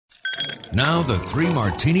Now the Three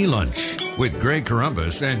Martini Lunch with Greg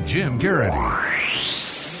Corombos and Jim Garrity.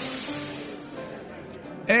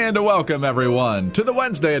 And welcome, everyone, to the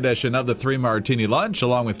Wednesday edition of the Three Martini Lunch,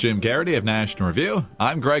 along with Jim Garrity of National Review.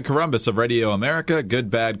 I'm Greg Corombos of Radio America. Good,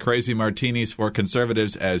 bad, crazy martinis for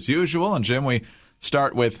conservatives as usual. And, Jim, we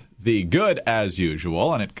start with the good as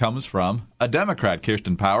usual, and it comes from a Democrat,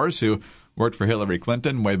 Kirsten Powers, who worked for Hillary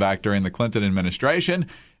Clinton way back during the Clinton administration.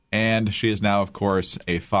 And she is now, of course,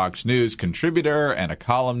 a Fox News contributor and a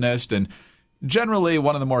columnist and generally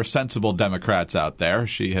one of the more sensible Democrats out there.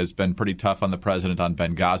 She has been pretty tough on the president on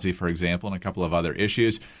Benghazi, for example, and a couple of other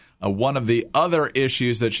issues. One of the other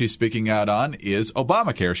issues that she's speaking out on is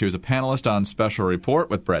Obamacare. She was a panelist on Special Report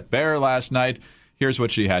with Bret Baier last night. Here's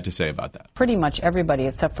what she had to say about that. Pretty much everybody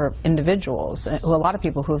except for individuals, a lot of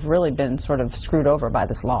people who have really been sort of screwed over by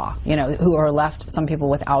this law, who are left, some people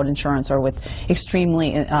without insurance or with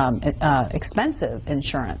extremely expensive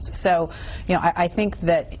insurance. So, I think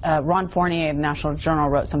that Ron Fournier of the National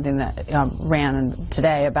Journal wrote something that ran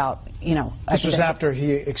today about, This was after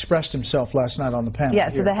he expressed himself last night on the panel.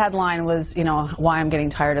 Yeah, so the headline was, why I'm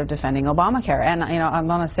getting tired of defending Obamacare. And, I'm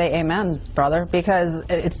going to say amen, brother, because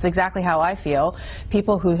it's exactly how I feel.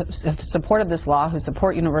 People who have supported this law, who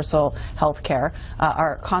support universal health care,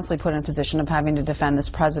 are constantly put in a position of having to defend this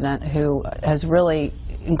president who has really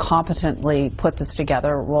incompetently put this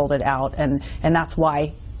together, rolled it out, and that's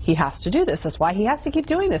why he has to do this. That's why he has to keep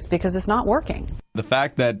doing this, because it's not working. The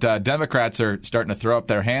fact that Democrats are starting to throw up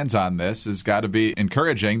their hands on this has got to be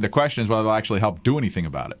encouraging. The question is whether they'll actually help do anything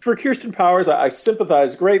about it. For Kirsten Powers, I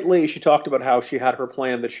sympathize greatly. She talked about how she had her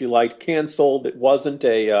plan that she liked canceled. It wasn't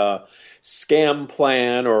a scam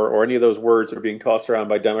plan or any of those words that are being tossed around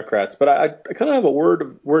by Democrats. But I kind of have a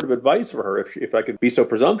word of advice for her, if I could be so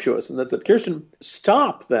presumptuous, and that's that, Kirsten,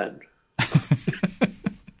 stop then.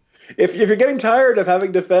 If you're getting tired of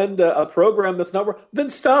having to defend a program that's not working, then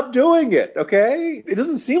stop doing it, okay? It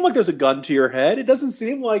doesn't seem like there's a gun to your head. It doesn't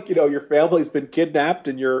seem like, your family's been kidnapped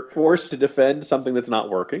and you're forced to defend something that's not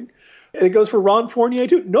working. And it goes for Ron Fournier,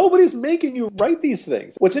 too. Nobody's making you write these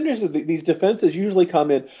things. What's interesting, these defenses usually come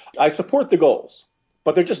in, I support the goals,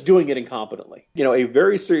 but they're just doing it incompetently. A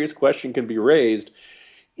very serious question can be raised.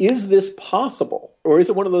 Is this possible? Or is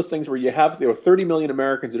it one of those things where you have 30 million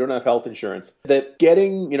Americans who don't have health insurance, that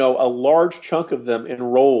getting a large chunk of them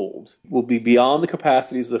enrolled will be beyond the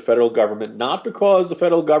capacities of the federal government, not because the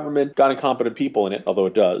federal government got incompetent people in it, although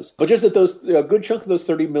it does, but just that a good chunk of those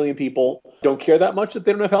 30 million people don't care that much that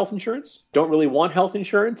they don't have health insurance, don't really want health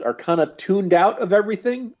insurance, are kind of tuned out of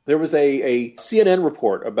everything. There was a CNN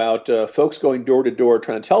report about folks going door to door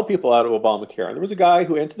trying to tell people out of Obamacare. And there was a guy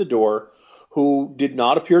who answered the door who did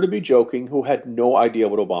not appear to be joking, who had no idea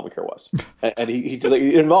what Obamacare was. And he just,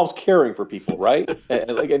 it involves caring for people, right?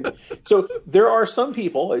 And so there are some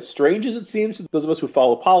people, as strange as it seems to those of us who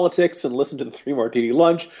follow politics and listen to the Three Martini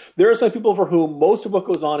Lunch, there are some people for whom most of what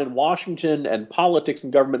goes on in Washington and politics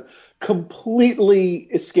and government completely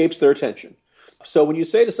escapes their attention. So when you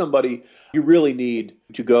say to somebody, you really need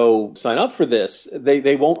to go sign up for this,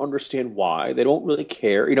 they won't understand why. They don't really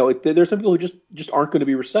care. There's some people who just aren't going to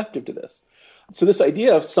be receptive to this. So this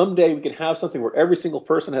idea of someday we can have something where every single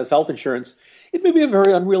person has health insurance, it may be a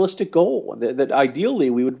very unrealistic goal. And that ideally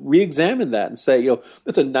we would re-examine that and say,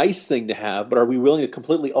 that's a nice thing to have, but are we willing to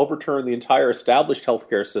completely overturn the entire established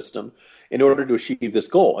healthcare system in order to achieve this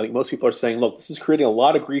goal? I think most people are saying, look, this is creating a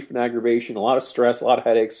lot of grief and aggravation, a lot of stress, a lot of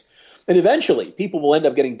headaches. And eventually, people will end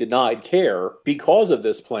up getting denied care because of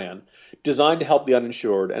this plan designed to help the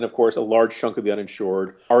uninsured. And, of course, a large chunk of the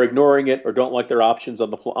uninsured are ignoring it or don't like their options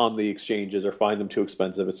on the exchanges or find them too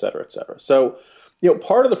expensive, et cetera, et cetera. So,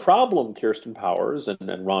 part of the problem, Kirsten Powers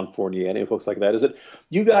and Ron Fournier and folks like that, is that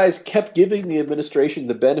you guys kept giving the administration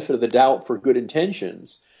the benefit of the doubt for good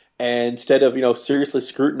intentions, and instead of, seriously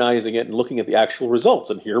scrutinizing it and looking at the actual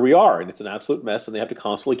results. And here we are, and it's an absolute mess, and they have to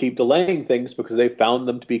constantly keep delaying things because they found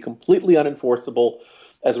them to be completely unenforceable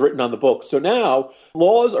as written on the books. So now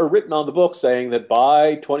laws are written on the books saying that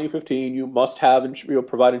by 2015 you must have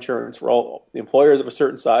provide insurance for all employers of a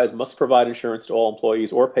certain size, must provide insurance to all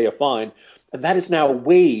employees or pay a fine. And that is now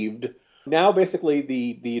waived. Now basically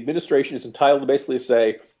the administration is entitled to basically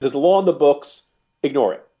say, there's a law on the books,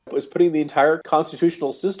 ignore it. It was putting the entire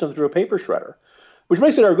constitutional system through a paper shredder, which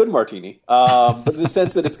makes it our good martini. But in the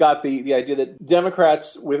sense that it's got the idea that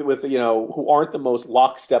Democrats with who aren't the most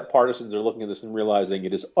lockstep partisans are looking at this and realizing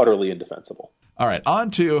it is utterly indefensible. All right, on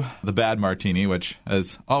to the bad martini, which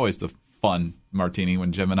is always the fun martini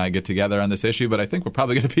when Jim and I get together on this issue, but I think we're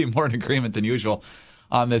probably going to be more in agreement than usual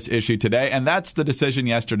on this issue today. And that's the decision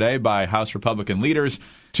yesterday by House Republican leaders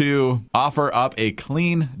to offer up a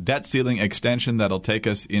clean debt ceiling extension that'll take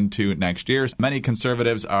us into next year. Many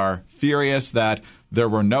conservatives are furious that there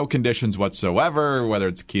were no conditions whatsoever, whether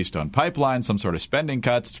it's Keystone Pipeline, some sort of spending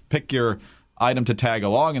cuts, pick your item to tag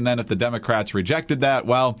along. And then if the Democrats rejected that,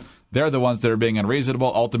 well, they're the ones that are being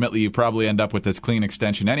unreasonable. Ultimately, you probably end up with this clean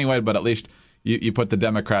extension anyway, but at least you put the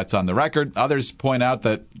Democrats on the record. Others point out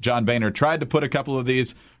that John Boehner tried to put a couple of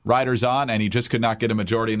these riders on, and he just could not get a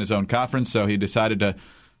majority in his own conference, so he decided to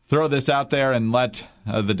throw this out there and let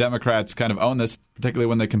the Democrats kind of own this, particularly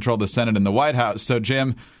when they control the Senate and the White House. So,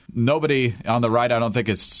 Jim, nobody on the right, I don't think,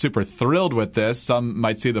 is super thrilled with this. Some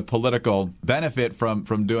might see the political benefit from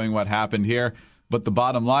doing what happened here, but the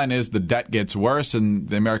bottom line is the debt gets worse and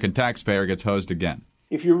the American taxpayer gets hosed again.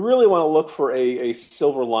 If you really want to look for a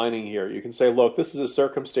silver lining here, you can say, look, this is a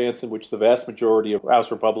circumstance in which the vast majority of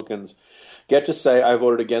House Republicans get to say, I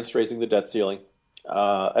voted against raising the debt ceiling.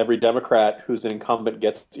 Every Democrat who's an incumbent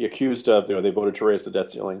gets accused of, they voted to raise the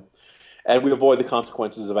debt ceiling. And we avoid the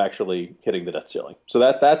consequences of actually hitting the debt ceiling. So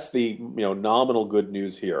that's the nominal good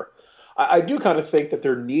news here. I do kind of think that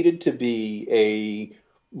there needed to be a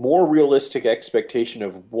more realistic expectation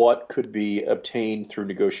of what could be obtained through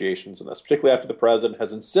negotiations in this, particularly after the president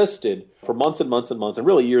has insisted for months and months and months, and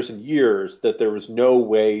really years and years, that there was no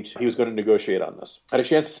way he was going to negotiate on this. I had a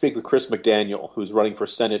chance to speak with Chris McDaniel, who's running for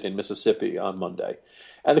Senate in Mississippi on Monday.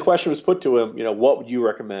 And the question was put to him, what would you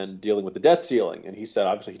recommend dealing with the debt ceiling? And he said,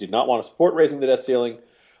 obviously, he did not want to support raising the debt ceiling.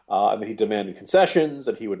 And that he demanded concessions,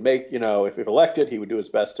 and he would make, if elected, he would do his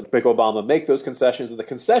best to make Obama make those concessions. And the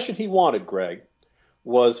concession he wanted, Greg,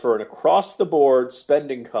 was for an across-the-board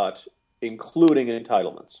spending cut, including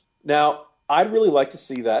entitlements. Now, I'd really like to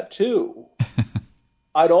see that, too.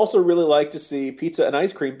 I'd also really like to see pizza and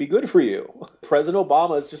ice cream be good for you. President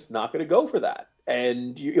Obama is just not going to go for that.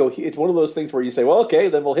 And it's one of those things where you say, well, okay,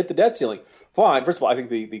 then we'll hit the debt ceiling. Fine. First of all, I think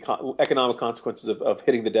the economic consequences of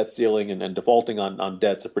hitting the debt ceiling and defaulting on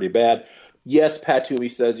debts are pretty bad. Yes, Pat Toomey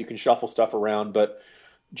says you can shuffle stuff around, but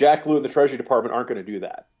Jack Lew and the Treasury Department aren't going to do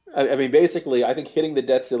that. I mean, basically, I think hitting the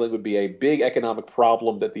debt ceiling would be a big economic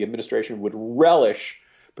problem that the administration would relish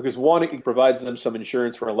because, one, it provides them some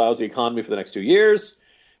insurance for a lousy economy for the next 2 years.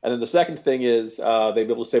 And then the second thing is they'd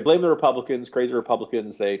be able to say, blame the Republicans, crazy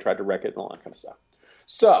Republicans, they tried to wreck it and all that kind of stuff.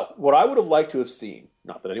 So what I would have liked to have seen,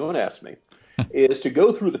 not that anyone asked me, is to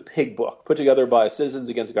go through the pig book put together by Citizens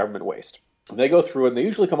Against Government Waste. And they go through it, and they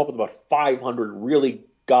usually come up with about 500 really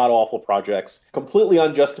god-awful projects, completely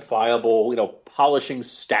unjustifiable, polishing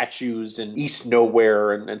statues in East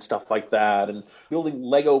Nowhere and stuff like that, and building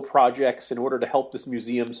Lego projects in order to help this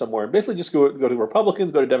museum somewhere. And basically just go to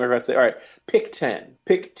Republicans, go to Democrats, say, all right, pick 10.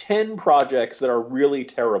 Pick 10 projects that are really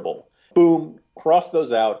terrible. Boom, cross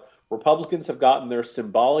those out. Republicans have gotten their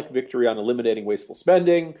symbolic victory on eliminating wasteful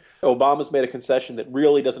spending. Obama's made a concession that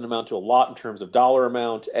really doesn't amount to a lot in terms of dollar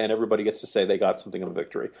amount, and everybody gets to say they got something of a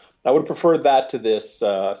victory. I would have preferred that to this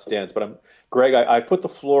stance, but Greg, I put the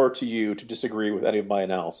floor to you to disagree with any of my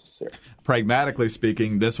analysis here. Pragmatically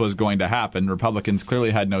speaking, this was going to happen. Republicans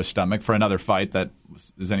clearly had no stomach for another fight that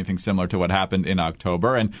is anything similar to what happened in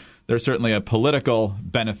October, and there's certainly a political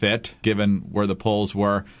benefit given where the polls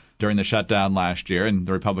were during the shutdown last year, and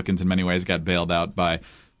the Republicans in many ways got bailed out by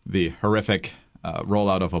the horrific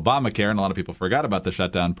rollout of Obamacare, and a lot of people forgot about the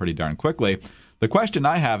shutdown pretty darn quickly. The question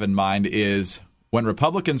I have in mind is when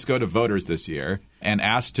Republicans go to voters this year and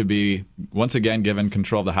ask to be once again given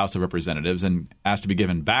control of the House of Representatives and asked to be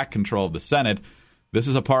given back control of the Senate, this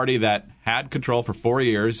is a party that had control for 4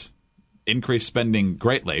 years, increased spending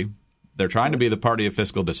greatly. They're trying to be the party of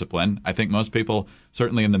fiscal discipline. I think most people,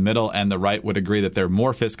 certainly in the middle and the right, would agree that they're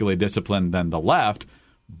more fiscally disciplined than the left,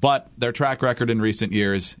 but their track record in recent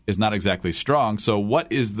years is not exactly strong. So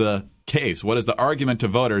what is the case? What is the argument to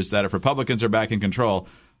voters that if Republicans are back in control,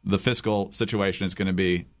 the fiscal situation is going to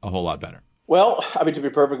be a whole lot better? Well, I mean, to be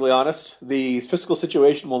perfectly honest, the fiscal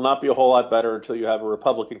situation will not be a whole lot better until you have a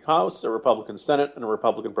Republican House, a Republican Senate, and a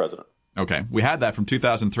Republican president. Okay. We had that from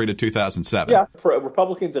 2003 to 2007. Yeah, for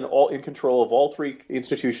Republicans in control of all three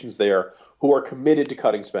institutions there who are committed to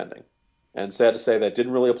cutting spending. And sad to say that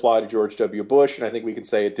didn't really apply to George W. Bush, and I think we can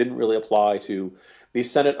say it didn't really apply to the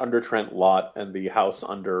Senate under Trent Lott and the House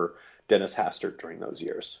under Dennis Hastert during those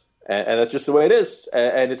years. And that's just the way it is.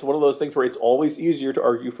 And it's one of those things where it's always easier to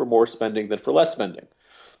argue for more spending than for less spending.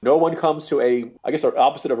 No one comes to I guess our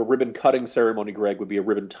opposite of a ribbon cutting ceremony, Greg, would be a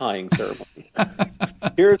ribbon tying ceremony.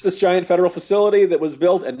 Here's this giant federal facility that was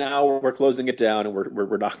built, and now we're closing it down and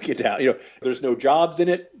we're knocking it down. There's no jobs in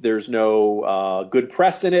it. There's no good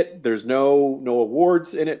press in it. There's no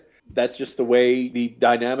awards in it. That's just the way the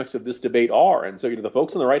dynamics of this debate are. And so, the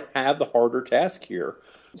folks on the right have the harder task here.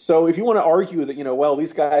 So if you want to argue that, well,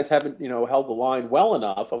 these guys haven't, held the line well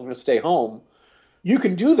enough, I'm going to stay home, you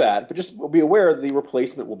can do that, but just be aware the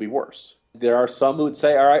replacement will be worse. There are some who would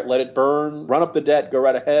say, all right, let it burn, run up the debt, go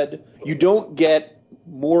right ahead. You don't get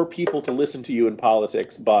more people to listen to you in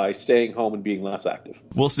politics by staying home and being less active.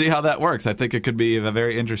 We'll see how that works. I think it could be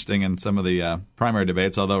very interesting in some of the primary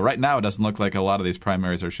debates, although right now it doesn't look like a lot of these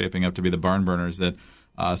primaries are shaping up to be the barn burners that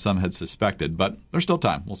some had suspected. But there's still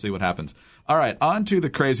time. We'll see what happens. All right, on to the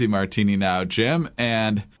crazy martini now, Jim.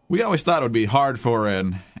 And we always thought it would be hard for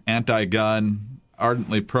an anti-gun,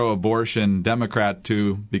 ardently pro-abortion Democrat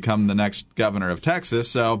to become the next governor of Texas.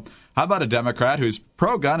 So how about a Democrat who's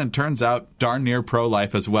pro-gun and turns out darn near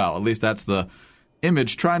pro-life as well? At least that's the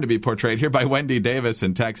image trying to be portrayed here by Wendy Davis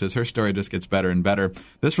in Texas. Her story just gets better and better.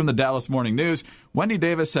 This from the Dallas Morning News. Wendy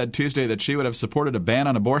Davis said Tuesday that she would have supported a ban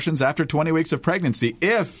on abortions after 20 weeks of pregnancy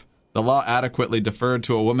if the law adequately deferred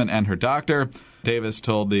to a woman and her doctor. Davis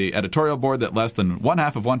told the editorial board that less than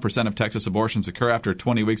 0.5% of Texas abortions occur after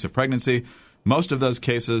 20 weeks of pregnancy. Most of those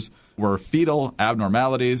cases were fetal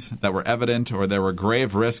abnormalities that were evident, or there were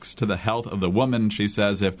grave risks to the health of the woman. She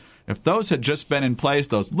says if those had just been in place,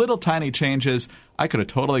 those little tiny changes, I could have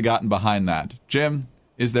totally gotten behind that. Jim,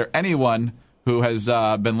 is there anyone who has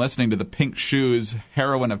been listening to the pink shoes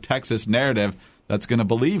heroine of Texas narrative that's going to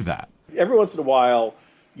believe that? Every once in a while,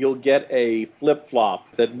 you'll get a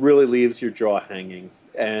flip-flop that really leaves your jaw hanging.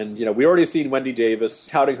 And, we already seen Wendy Davis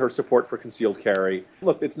touting her support for concealed carry.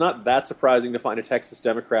 Look, it's not that surprising to find a Texas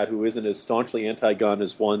Democrat who isn't as staunchly anti-gun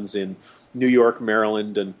as ones in New York,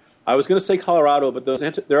 Maryland, and I was going to say Colorado, but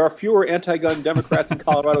there are fewer anti-gun Democrats in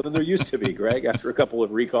Colorado than there used to be, Greg, after a couple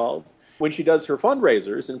of recalls. When she does her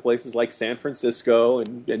fundraisers in places like San Francisco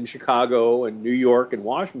and Chicago and New York and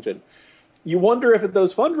Washington, you wonder if at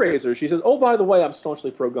those fundraisers she says, oh, by the way, I'm staunchly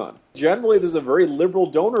pro-gun. Generally, there's a very liberal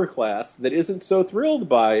donor class that isn't so thrilled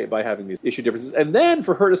by having these issue differences. And then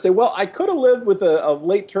for her to say, well, I could have lived with a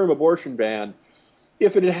late-term abortion ban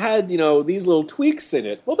if it had, these little tweaks in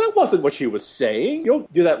it. Well, that wasn't what she was saying. You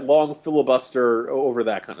don't do that long filibuster over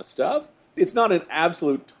that kind of stuff. It's not an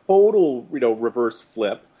absolute total, reverse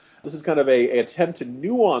flip. This is kind of an attempt to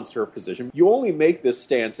nuance her position. You only make this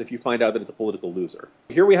stance if you find out that it's a political loser.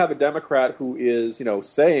 Here we have a Democrat who is,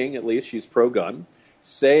 saying at least she's pro-gun,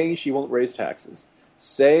 saying she won't raise taxes,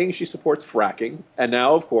 saying she supports fracking, and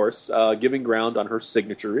now, of course, giving ground on her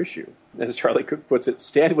signature issue. As Charlie Cook puts it,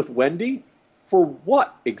 stand with Wendy? For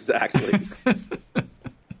what exactly? I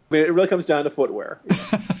mean, it really comes down to footwear.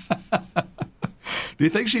 Do you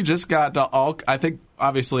think she just got I think,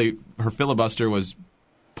 obviously, her filibuster was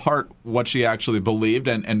part what she actually believed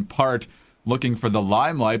and part looking for the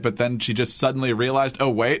limelight, but then she just suddenly realized, oh,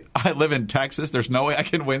 wait, I live in Texas. There's no way I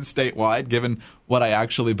can win statewide given what I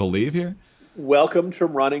actually believe here. Welcome to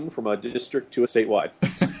running from a district to a statewide.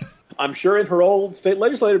 I'm sure in her old state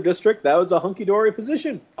legislative district, that was a hunky-dory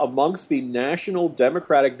position. Amongst the national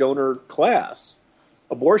Democratic donor class,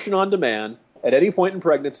 abortion on demand at any point in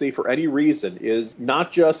pregnancy for any reason is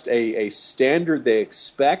not just a standard they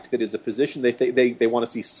expect, that is a position they want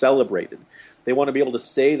to see celebrated. They want to be able to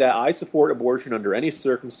say that I support abortion under any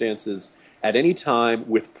circumstances at any time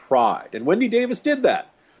with pride. And Wendy Davis did that.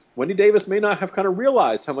 Wendy Davis may not have kind of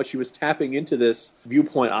realized how much she was tapping into this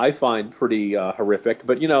viewpoint I find pretty horrific,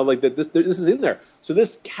 but this is in there. So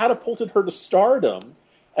this catapulted her to stardom.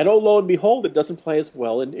 And oh, lo and behold, it doesn't play as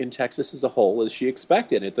well in Texas as a whole as she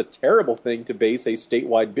expected. It's a terrible thing to base a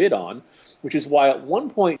statewide bid on, which is why at one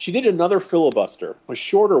point she did another filibuster, a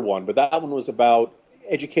shorter one, but that one was about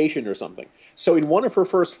education or something. So in one of her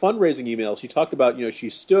first fundraising emails, she talked about, she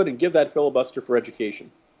stood and give that filibuster for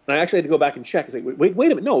education. And I actually had to go back and check and say, wait a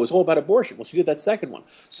minute, no, it was all about abortion. Well, she did that second one.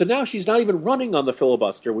 So now she's not even running on the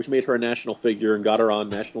filibuster, which made her a national figure and got her on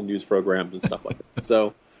national news programs and stuff like that.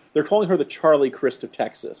 So they're calling her the Charlie Crist of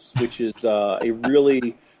Texas, which is a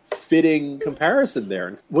really fitting comparison there.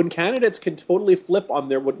 And when candidates can totally flip on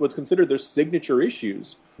what's considered their signature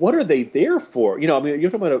issues, what are they there for? You're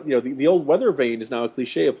talking about the old weather vane is now a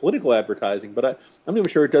cliche of political advertising, but I'm not even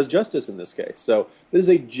sure it does justice in this case. So this is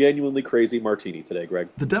a genuinely crazy martini today, Greg.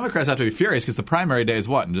 The Democrats have to be furious because the primary day is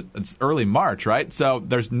what? It's early March, right? So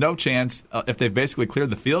there's no chance, if they've basically cleared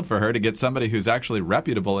the field for her, to get somebody who's actually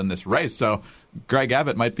reputable in this race. So Greg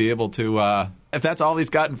Abbott might be able to, if that's all he's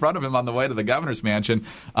got in front of him on the way to the governor's mansion,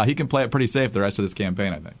 he can play it pretty safe the rest of this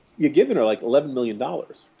campaign, I think. You're giving her like $11 million.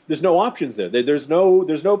 There's no options there. There's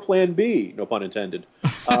no plan B, no pun intended.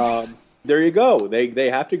 There you go. They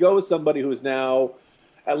have to go with somebody who is now,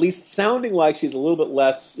 at least sounding like she's a little bit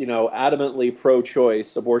less, adamantly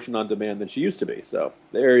pro-choice, abortion on demand than she used to be. So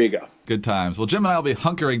there you go. Good times. Well, Jim and I will be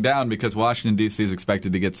hunkering down because Washington, D.C. is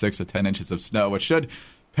expected to get 6 to 10 inches of snow, which should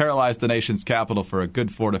paralyze the nation's capital for a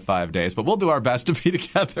good 4 to 5 days. But we'll do our best to be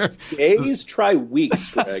together. Days, try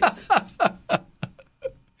weeks, Greg.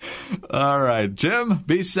 All right. Jim,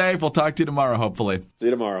 be safe. We'll talk to you tomorrow, hopefully. See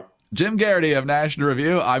you tomorrow. Jim Garrity of National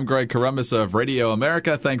Review. I'm Greg Columbus of Radio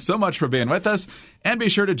America. Thanks so much for being with us. And be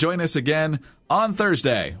sure to join us again on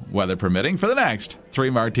Thursday, weather permitting, for the next 3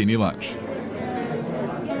 Martini Lunch.